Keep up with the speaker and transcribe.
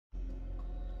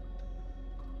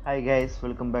Hi guys,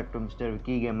 welcome back to Mr.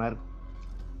 ViKKi GameR.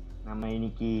 நம்ம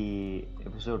இன்னைக்கு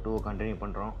episode 2 continue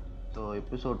பண்ணுறோம். So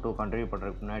episode 2 continue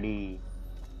பண்ணுறதுக்கு முன்னாடி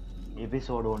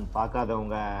எபிசோடு 1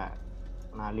 பார்க்காதவங்க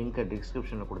நான் லிங்க்கை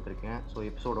டிஸ்கிரிப்ஷனில் கொடுத்துருக்கேன். ஸோ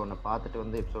எபிசோடு 1 பார்த்துட்டு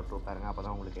வந்து எபிசோட் 2 பாருங்க, அப்போ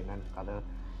தான் உங்களுக்கு என்னென்னு கதை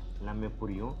எல்லாமே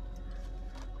புரியும்.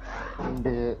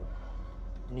 அண்டு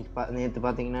இன்னைக்கு நேற்று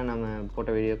பார்த்தீங்கன்னா நம்ம போட்ட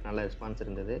வீடியோக்கு நல்ல ரெஸ்பான்ஸ்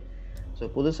இருந்தது.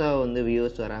 ஸோ புதுசாக வந்து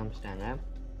வியூவர்ஸ் வர ஆரம்பிச்சிட்டாங்க.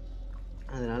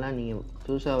 அதனால் நீங்கள்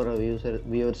புதுசாக வர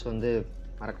வியூவர்ஸ் வந்து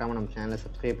மறக்காமல் நம்ம சேனலை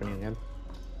சப்ஸ்கிரைப் பண்ணிடுங்க.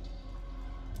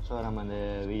 ஸோ நம்ம அந்த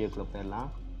வீடியோக்குள்ளே போயிடலாம்.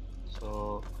 ஸோ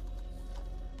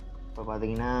இப்போ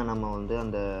பார்த்தீங்கன்னா நம்ம வந்து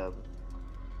அந்த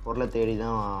பொருளை தேடி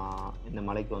தான் இந்த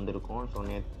மலைக்கு வந்திருக்கோம். ஸோ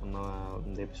நேற்று நம்ம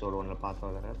இந்த எபிசோடு 1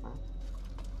 பார்த்து வர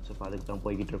ஸோ இப்போ அதுக்கு தான்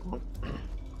போய்கிட்டு இருக்கோம்.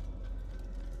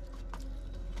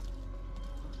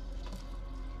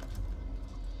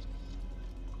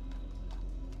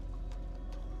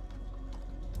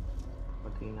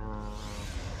 பார்த்தீங்கன்னா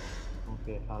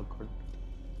ஓகே குட்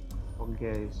ஓகே.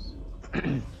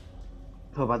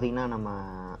 ஸோ பார்த்தீங்கன்னா நம்ம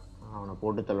அவனை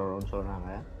போட்டு தள்ளணும்னு சொல்கிறாங்க.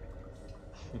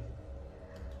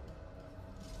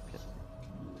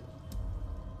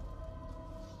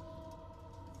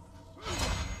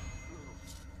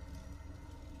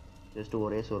 ஜஸ்ட்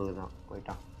ஒரே சொருகு தான்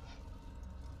போயிட்டான்.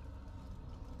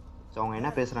 ஸோ அவங்க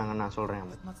என்ன பேசுகிறாங்கன்னு நான் சொல்கிறேன்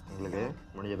உங்களுக்கு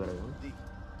முடிஞ்ச பிறகு.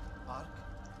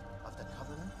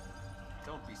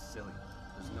 Don't be silly.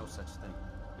 There's no such thing.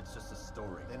 It's just a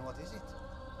story. Then what is it?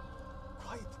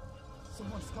 Quiet!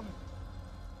 Someone's coming.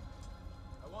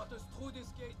 I want us through this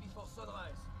gate before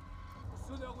sunrise. The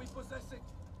sooner we possess it,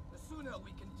 the sooner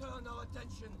we can turn our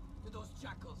attention to those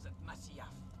jackals at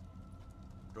Masyaf.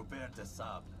 Robert de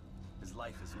Sable. His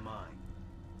life is mine.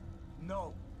 No.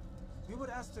 We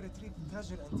were asked to retrieve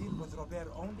treasure and deal with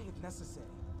Robert only if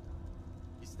necessary.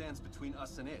 He stands between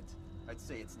us and it. I'd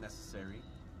say it's necessary.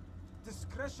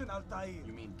 Discretion, Altair.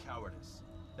 You mean cowardice.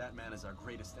 That man is our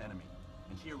greatest enemy,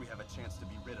 and here we have a chance to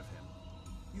be rid of him.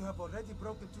 You have already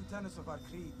broken 2 tenets of our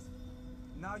creed.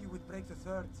 Now you would break the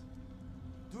 3rd.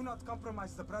 Do not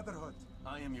compromise the Brotherhood.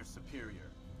 I am your superior,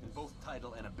 in both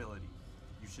title and ability.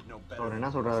 You should know better. அவர் என்ன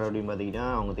சொல்கிறாரு அப்படின்னு பார்த்தீங்கன்னா,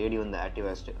 அவங்க தேடி வந்த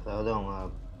activist, அதாவது அவங்க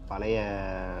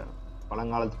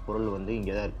பழங்காலத்து பொருள் வந்து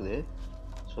இங்கே தான் இருக்குது.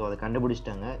 ஸோ அதை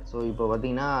கண்டுபிடிச்சிட்டாங்க. ஸோ இப்போ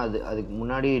பார்த்தீங்கன்னா அதுக்கு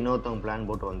முன்னாடி இன்னொருத்தவங்க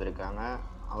பிளான் போட்டு வந்திருக்காங்க.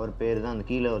 அவர் பேர் தான் அந்த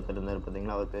கீழே ஒருத்தர் இருந்தார்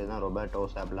பார்த்தீங்களா, அவர் பேர் தான் ரொபர்டோ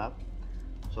சாப்லா.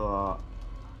 ஸோ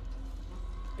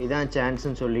இதான்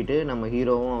சான்ஸ்ன்னு சொல்லிட்டு நம்ம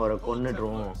ஹீரோவும் அவரை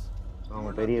கொன்னுட்டுருவோம்,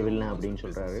 அவங்க பெரிய வில்லன் அப்படின்னு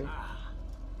சொல்கிறாரு.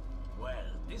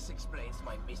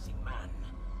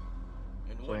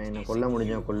 ஸோ என்னை கொல்ல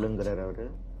முடிஞ்சால் கொல்லுங்கிறார் அவர்.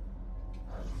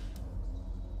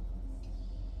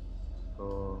 ஸோ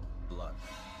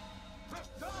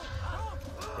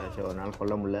ஒரு நாள்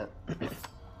கொல்ல முடியல.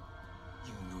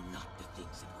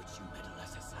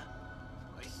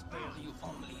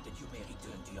 Only that you may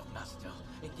return to your master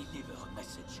and deliver a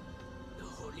message. The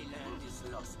Holy Land is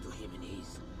lost to him and his.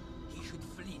 He should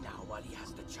flee now while he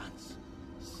has the chance.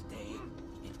 Stay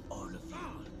and all of you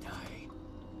will die.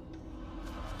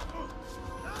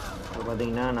 இப்போ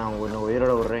பார்த்தீங்கன்னா நான் ஒன்று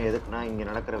உயிரோட விடுறேன், எதுக்குன்னா இங்கே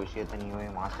நடக்கிற விஷயத்த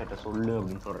நீங்கள் மாஸ்டர்கிட்ட சொல்லு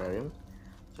அப்படின்னு சொல்கிறாரு.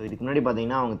 ஸோ இதுக்கு முன்னாடி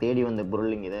பார்த்தீங்கன்னா அவங்க தேடி வந்த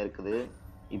பொருள் இங்கே தான் இருக்குது.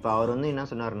 இப்போ அவர் வந்து என்ன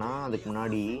சொன்னார்னா, அதுக்கு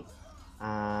முன்னாடி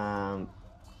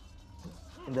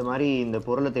இந்த மாதிரி இந்த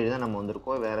பொருளை தேடி தான் நம்ம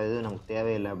வந்திருக்கோம், வேறு எதுவும் நமக்கு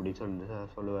தேவையில்லை அப்படின்னு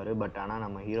சொல்லுவார். பட் ஆனால்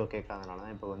நம்ம ஹீரோ கேட்காதனால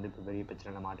தான் இப்போ பெரிய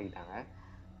பிரச்சனையில் மாட்டிக்கிட்டாங்க.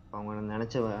 இப்போ அவங்க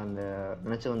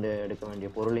நினச்ச வந்து எடுக்க வேண்டிய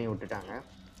பொருளையும் விட்டுட்டாங்க.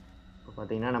 இப்போ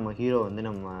பார்த்திங்கன்னா நம்ம ஹீரோ வந்து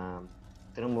நம்ம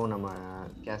திரும்பவும் நம்ம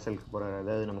கேசலுக்கு போகிறாரு,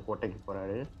 அதாவது நம்ம கோட்டைக்கு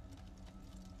போகிறாரு.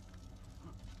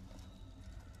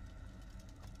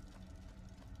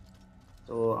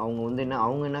 ஸோ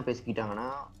அவங்க என்ன பேசிக்கிட்டாங்கன்னா,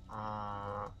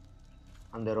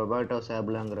 அந்த ரொபர்டோ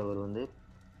சாப்லாங்கிறவர் வந்து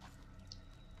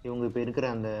இவங்க இப்போ இருக்கிற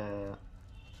அந்த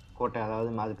கோட்டை, அதாவது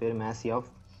அது பேர் மேசியாஃப்,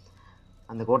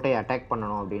 அந்த கோட்டையை அட்டாக்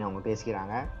பண்ணணும் அப்படின்னு அவங்க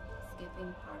பேசிக்கிறாங்க.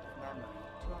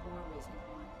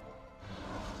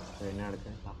 என்ன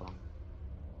நடக்குன்னு பார்க்கலாம்.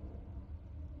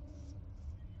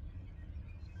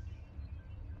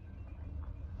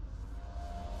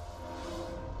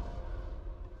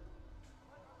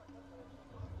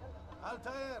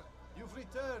 Altair, you've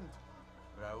returned.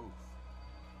 Raouf.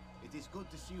 It is good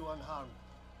to see you unharmed.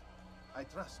 I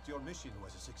trust your mission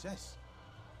was a success.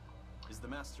 Is the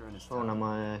master in his so நம்ம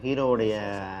ஹீரோவுடைய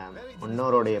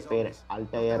முன்னோருடைய பேர்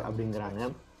அல்டையர் அப்படிங்கிறாங்க.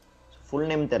 ஃபுல்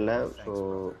நேம் தெரில, ஸோ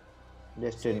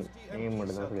ஜஸ்ட் நேம்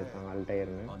மட்டும் தான் சொல்லியிருக்காங்க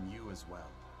அல்டையர்னு.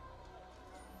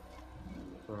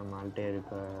 ஸோ நம்ம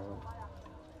அல்டையருக்கு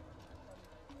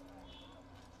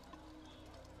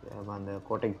அந்த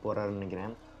கோட்டைக்கு போகிறாருன்னு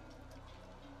நினைக்கிறேன்.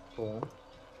 போவோம்.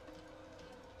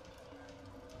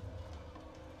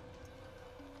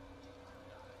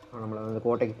 நம்மளை வந்து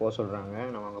கோட்டைக்கு போக சொல்கிறாங்க.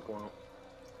 நம்ம அங்கே போகணும்.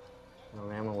 நம்ம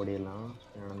வேகமாக ஓடிடலாம்,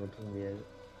 நடந்துட்டு முடியாது.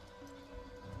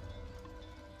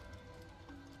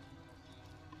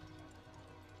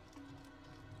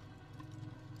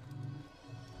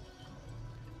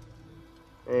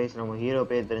 நம்ம ஹீரோ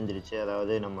பேர் தெரிஞ்சிருச்சு.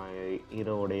 அதாவது நம்ம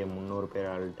ஹீரோவுடைய முன்னோர் பேர்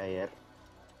அல்டையர்.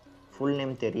 ஃபுல்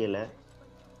நேம் தெரியலை.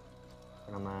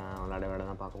 நம்ம விளையாட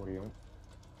தான் பார்க்க முடியும்.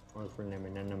 ஃபுல் நேம்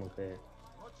என்னன்னு நமக்கு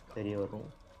தெரிய வரும்.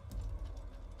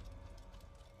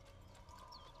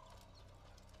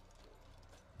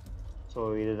 ஸோ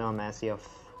இதுதான் மேசியஃப்.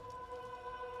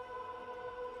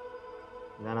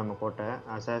 இதுதான் நம்ம கோட்டை,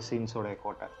 அசாசின்ஸோடைய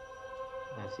கோட்டை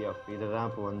மேசியஃப். இதை தான்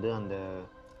இப்போ வந்து அந்த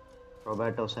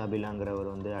ரொபர்ட்டோ சாபிலாங்கிறவர்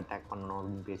வந்து அட்டாக் பண்ணணும்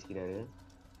அப்படின்னு பேசிக்கிறாரு.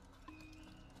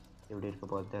 எப்படி இருக்க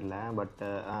போது தெரில. பட்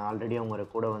ஆல்ரெடி அவங்க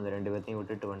கூட வந்து 2 பேர்த்தையும்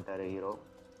விட்டுட்டு வந்துட்டார் ஹீரோ.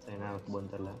 என்ன இருக்க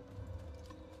போது தெரில.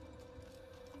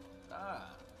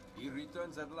 He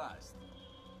returns at last.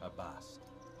 Abbas,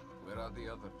 where are the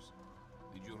others?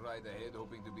 Did you ride ahead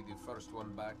hoping to be the first one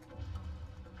back?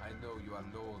 I know you are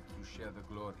loath to share the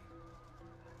glory.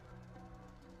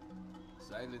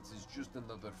 Silence is just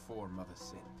another form of a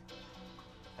sin.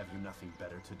 Have you nothing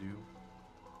better to do?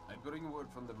 I bring word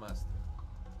from the master.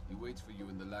 He waits for you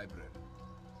in the library.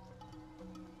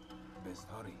 Best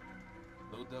hurry.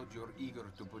 No doubt you're eager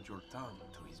to put your tongue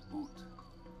to his boot.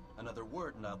 Another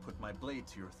word and I'll put my blade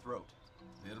to your throat.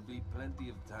 There'll be plenty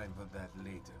of time for that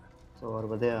later. So அவர்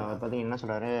பற்றி என்ன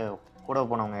சொல்கிறாரு, கூட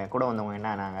வந்தவங்க என்ன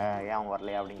ஆனாங்க, ஏன் அவங்க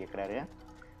வரலையா அப்படின்னு கேட்குறாரு.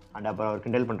 அண்ட் அப்புறம் அவர்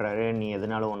கிண்டல் பண்ணுறாரு, நீ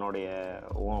எதனாலும்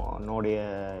உன்னோடைய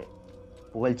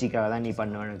புகழ்ச்சிக்காக தான் நீ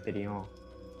பண்ணுவேன்னு எனக்கு தெரியும்,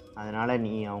 அதனால்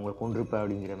நீ அவங்க கொண்டிருப்ப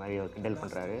அப்படிங்கிற மாதிரி அவர் கிண்டல்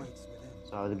பண்ணுறாரு.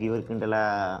 ஸோ அதுக்கு இவர்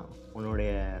கிண்டலாக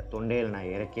உன்னுடைய தொண்டையில்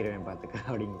நான் இறக்கிடுவேன் பார்த்துக்க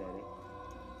அப்படிங்கிறாரு.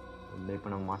 இப்போ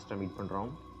நம்ம மாஸ்டர் மீட்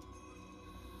பண்ணுறோம்.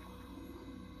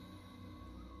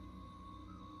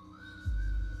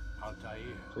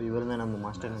 ஸோ இவர் தான் நம்ம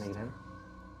மாஸ்டர் நினைக்கிறேன்.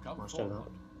 மாஸ்டர் தான்.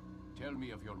 Tell me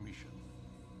of your mission.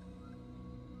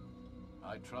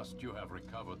 I trust you have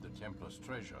recovered the Templar's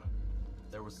treasure.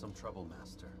 There was some trouble,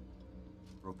 Master.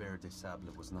 Robert de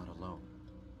Sable was not alone.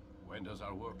 When does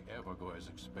our work ever go as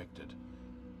expected?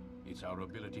 It's our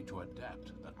ability to adapt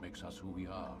that makes us who we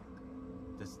are.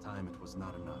 This time it was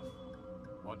not enough.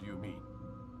 What do you mean?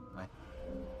 I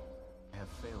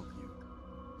have failed you.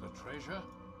 The treasure?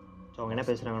 So அவங்க என்ன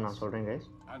பேசுகிறாங்க நான் சொல்கிறேன் guys.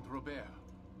 And Robert?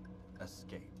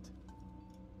 Escaped.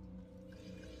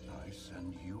 I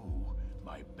send you,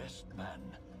 my best man,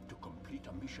 to complete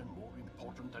a mission more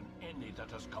important than any that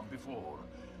has come before.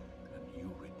 And you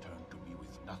return to me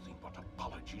with nothing but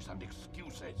apologies and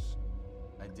excuses.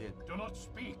 I did. Do not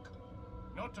speak.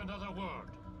 Not another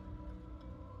word.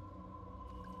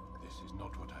 This is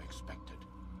not what I expected.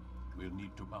 We'll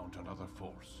need to mount another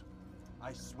force.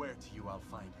 I swear to you I'll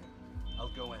find him.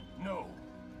 I'll go in. No.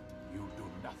 You do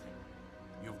nothing.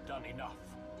 You've done enough.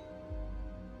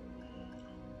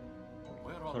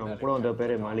 So நம்ம கூட வந்த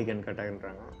பேர் மாலிகன்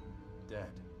கட்டாகன்றாங்க.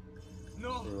 Dead.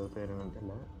 No. இவர் பேர் என்னன்னு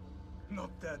தெரியல.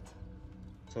 Not dead.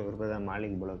 So இவர் பேர் தான்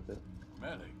Malik போலக்கு.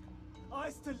 Malik. I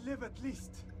still live at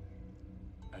least.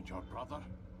 And your brother?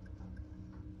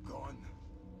 Gone.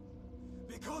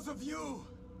 Because of you.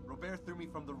 Robert threw me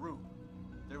from the room.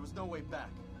 There was no way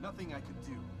back. Nothing I could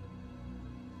do.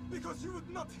 Because you would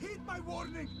not heed my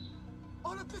warning.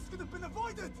 All of this could have been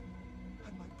avoided.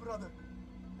 And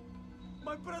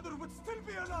my brother would still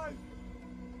be alive.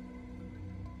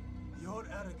 Your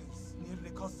arrogance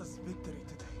nearly cost us victory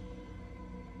today.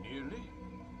 Nearly?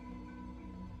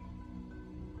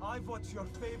 I've watched your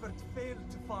favorite fail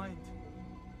to find.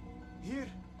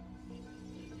 Here,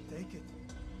 take it.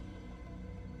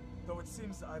 Though it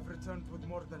seems I've returned with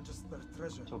more than just their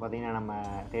treasure. So பார்த்தீங்கன்னா நம்ம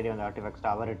தேடி வந்த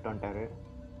artefacts அவர் இட்டு வந்துட்டாரு.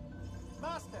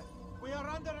 Master, we are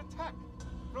under attack.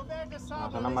 Robert de Sable.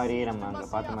 நான் சொன்ன மாதிரி நம்ம அங்கே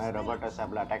பார்த்த மாதிரி ரொபர்ட்டோ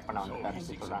சாபிள் அட்டாக் பண்ண வந்துட்டாருன்னு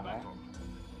சொல்கிறாங்க.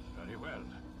 Very well.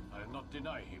 I'll not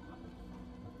deny him.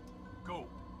 Go.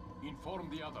 Inform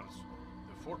the others.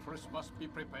 The fortress must be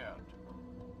prepared.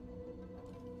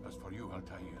 As for you,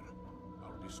 Altair,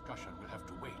 our discussion will have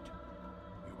to wait.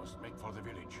 You must make for the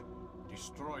village.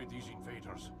 Destroy these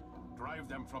invaders. Drive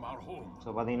them from our home. So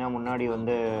பார்த்தீங்கன்னா முன்னாடி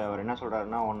வந்து அவர் என்ன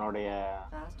சொல்கிறாருன்னா உன்னுடைய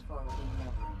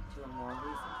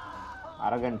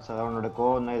arrogance, அதாவது உன்னோட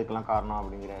கோவம் தான் இதுக்கெல்லாம் காரணம்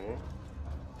அப்படிங்கிறாரு.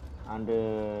 அண்டு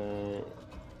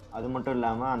அது மட்டும்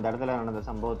இல்லாமல் அந்த இடத்துல நடந்த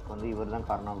சம்பவத்துக்கு வந்து இவர் தான்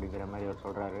காரணம் அப்படிங்கிற மாதிரி அவர்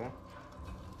சொல்கிறாரு.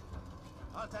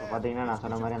 இப்போ பார்த்தீங்கன்னா நான்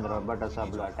சொன்ன மாதிரி அந்த ரொபர்ட்டோ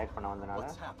சாபிள் அட்டாக் பண்ண வந்தனால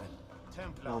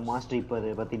மாஸ்டர் இப்போ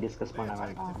அதை பற்றி டிஸ்கஸ் பண்ண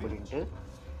வேண்டாம் அப்படின்ட்டு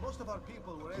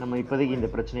நம்ம இப்போதைக்கு இந்த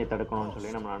பிரச்சனையை தடுக்கணும்னு சொல்லி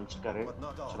நம்ம நினச்சிட்டாரு.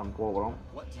 ஸோ நம்ம போகிறோம்.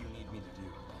 What do you need me to do?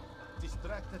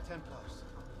 Distract the Templars.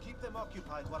 Keep them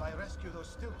occupied while I rescue those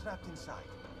still trapped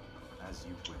inside. As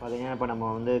you wish. பார்த்தீங்கன்னா இப்போ நம்ம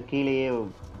வந்து கீழேயே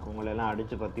அவங்களெல்லாம்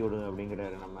அடித்து பற்றி விடு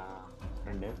அப்படிங்கிறாரு நம்ம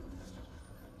ஃப்ரெண்டு.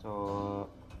 ஸோ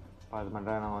இப்போ அது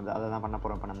பண்ணுற நம்ம வந்து அதை தான் பண்ண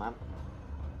போகிறோம். இப்போ நம்ம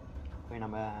போய்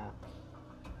நம்ம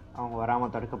அவங்க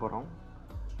வராமல் தடுக்க போகிறோம்.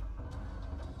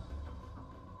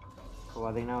 ஸோ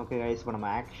பார்த்தீங்கன்னா ஓகே கைஸ், இப்போ நம்ம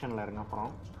ஆக்ஷனில் இறங்க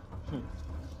போகிறோம்.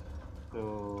 ஸோ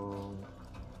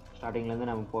ஸ்டார்டிங்லேருந்து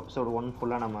நம்ம இப்போ எபிசோட் 1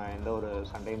 ஃபுல்லாக நம்ம எந்த ஒரு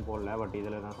சண்டையும் போடல, பட்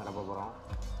இதில் தான் சண்டை போகிறோம்.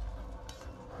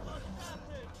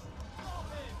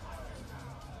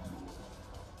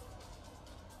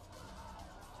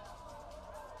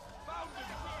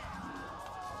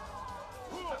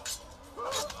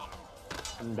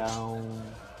 Down.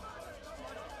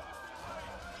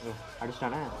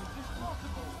 அடிச்சிட்டானே,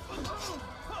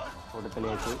 போட்டு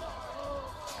தலையாச்சு.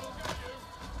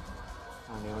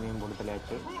 இவனையும் போட்டு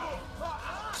தலையாச்சு.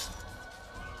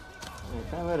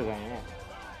 எத்தனை பேர் இருக்காங்க?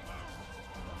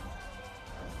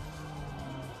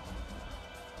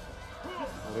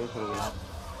 ஒரே சொல்லலாம்.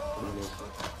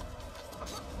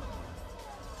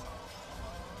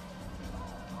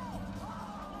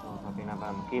 பார்த்தீங்கன்னா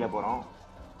நம்ம கீழே போகிறோம்.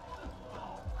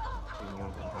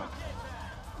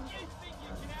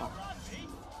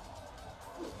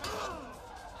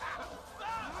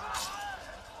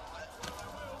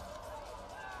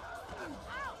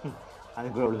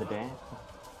 அதுக்குள்ள விழுந்துட்டேன்.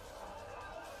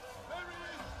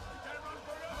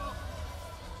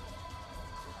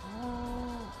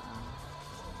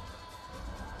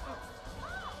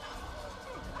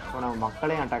 இப்போ நம்ம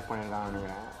மக்களையும் அட்டாக் பண்ணியிருக்காங்கன்னு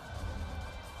நினைக்கிறேன்.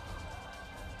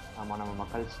 ஆமாம், நம்ம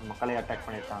மக்களை அட்டாக்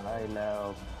பண்ணியிருக்காங்க. இல்லை,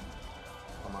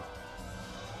 ஆமாம்,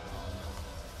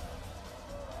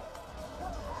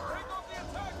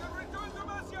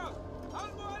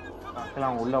 மக்கள்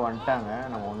அவங்க உள்ளே வந்துட்டாங்க.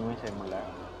 நம்ம ஒன்றுமே செய்ய முடியல.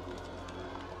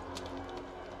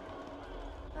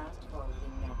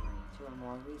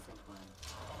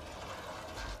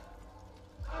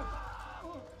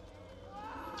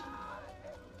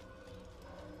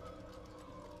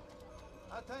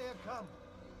 Altair, come.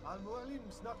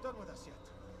 Al-Mualim's not done with us yet.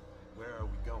 Where are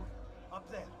we going? Up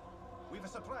there. We've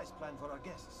a surprise plan for our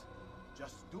guests.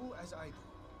 Just do as I do.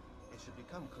 It should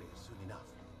become clear soon enough.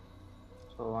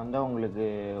 So வந்து உங்களுக்கு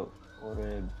ஒரு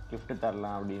gift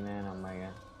தரலாம் அப்படின்னு நம்ம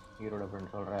ஹீரோட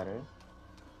friend சொல்கிறாரு.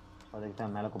 அதுக்கு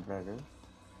தான் மேலே கூப்பிட்றாரு.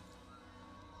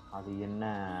 அது என்ன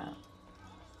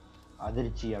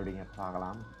அதிர்ச்சி அப்படிங்கிறத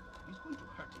பார்க்கலாம்.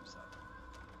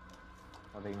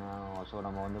 பார்த்தீங்கன்னா ஸோ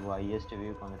நம்ம வந்து ஹையஸ்ட்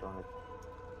வியூக்கு வந்துட்டு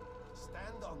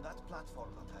Stand on that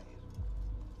platform, Altair.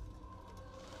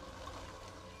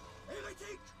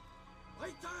 Heretic!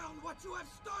 Return what you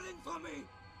have stolen from me!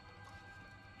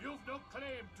 You've no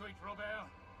claim to it, Robert.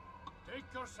 Take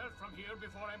yourself from here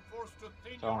before I'm forced to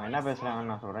thin so அவங்க என்ன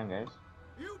பேசுகிறாங்கன்னு நான் சொல்கிறேன் guys.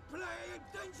 You play a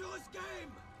dangerous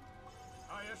game!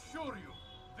 I assure you,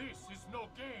 this is no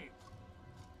game.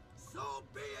 So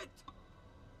be it!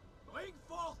 Bring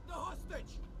forth the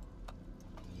hostage!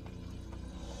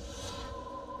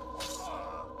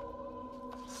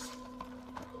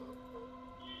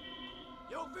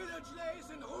 Your village lays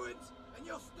in ruins and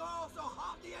your stores are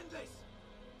hardly endless.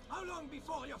 How long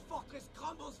before your fortress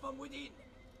crumbles from within?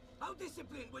 How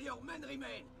disciplined will your men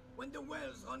remain when the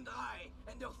wells run dry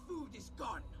and their food is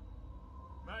gone?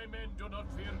 My men do not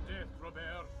fear death,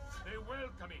 Robert. They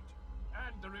welcome it,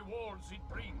 and the rewards it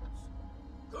brings.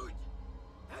 Good.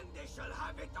 Then they shall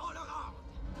have it all around.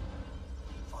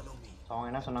 Follow me. So அவங்க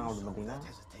என்ன சொன்னாங்க அப்படின்னு Without பார்த்தீங்கன்னா,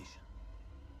 hesitation.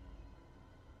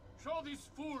 Show this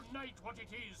fool knight what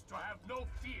it is to have no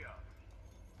fear.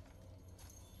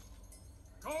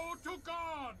 Go to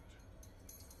God!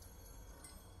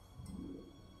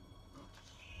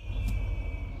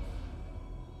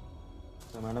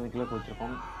 So madam கீழே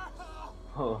குளிச்சிருக்கோம்.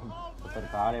 ஓ,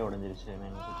 ஒருத்தர் காலை உடஞ்சிருச்சு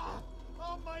மேலே குளிச்சு.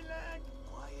 On my leg!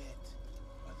 Quiet,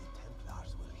 or the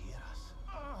Templars will hear us.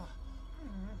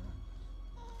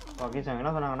 Okay sir,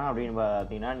 என்ன சொன்னாங்கன்னா அப்படின்னு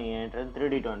பார்த்தீங்கன்னா, நீ என்கிட்ட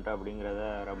திருடிட்டு வந்துட்ட அப்படிங்கிறத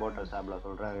ரொபோட்டர் சாப்பில்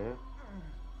சொல்கிறாரு.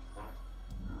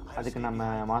 அதுக்கு நம்ம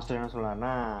மாஸ்டர் என்ன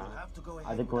சொல்கிறாருன்னா,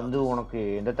 அதுக்கு வந்து உனக்கு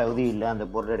எந்த தகுதியும் இல்லை அந்த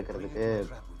பொருள் எடுக்கிறதுக்கு,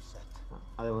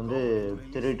 அதை வந்து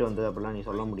திருடிட்டு வந்தது அப்படிலாம் நீ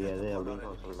சொல்ல முடியாது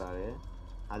அப்படின்னு சொல்கிறாரு.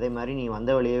 அதே மாதிரி நீ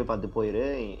வந்த வழியே பார்த்து போயிரு,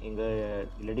 எங்கே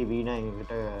இல்லாட்டி வீணாக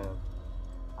எங்ககிட்ட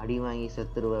அடி வாங்கி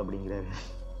செத்துருவ அப்படிங்கிறாரு.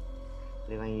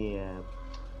 அடி வாங்கி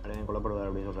கொல்லப்படுவார்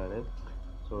அப்படின்னு சொல்கிறாரு.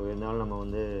 ஸோ இருந்தாலும் நம்ம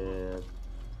வந்து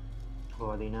இப்போ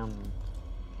பார்த்திங்கன்னா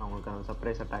அவங்களுக்கு அந்த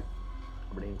சர்ப்ரைஸ் அட்டாக்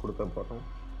அப்படின்னு கொடுக்க போகிறோம்.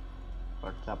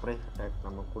 பட் சர்ப்ரைஸ் அட்டாக்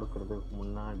நம்ம கொடுக்குறதுக்கு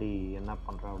முன்னாடி என்ன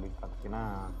பண்ணுறோம் அப்படின்னு பார்த்தீங்கன்னா,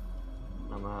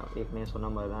 நம்ம ஏற்கனவே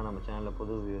சொன்ன மாதிரி தான் நம்ம சேனலில்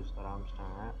புது வியூஸ் வர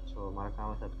ஆரம்பிச்சிட்டாங்க. ஸோ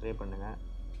மறக்காமல் சப்ஸ்கிரைப் பண்ணுங்கள்,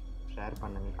 ஷேர்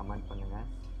பண்ணுங்கள், கமெண்ட் பண்ணுங்கள்.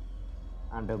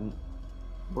 அண்டு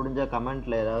முடிஞ்ச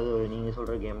கமெண்ட்டில் ஏதாவது நீங்கள்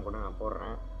சொல்கிற கேம் கூட நான்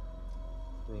போடுறேன்.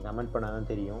 நீங்கள் கமெண்ட் பண்ணால்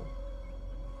தான் தெரியும்.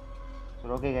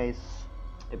 சரி ஓகே கைஸ்,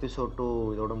 எபிசோட் 2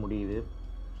 இதோட முடியுது.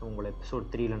 ஸோ உங்களை எபிசோட்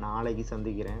 3ல நாளைக்கு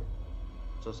சந்திக்கிறேன்.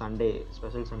 ஸோ சண்டே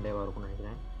ஸ்பெஷல் சண்டேவாக இருக்கும்னு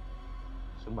நினைக்கிறேன்.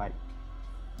 So bye.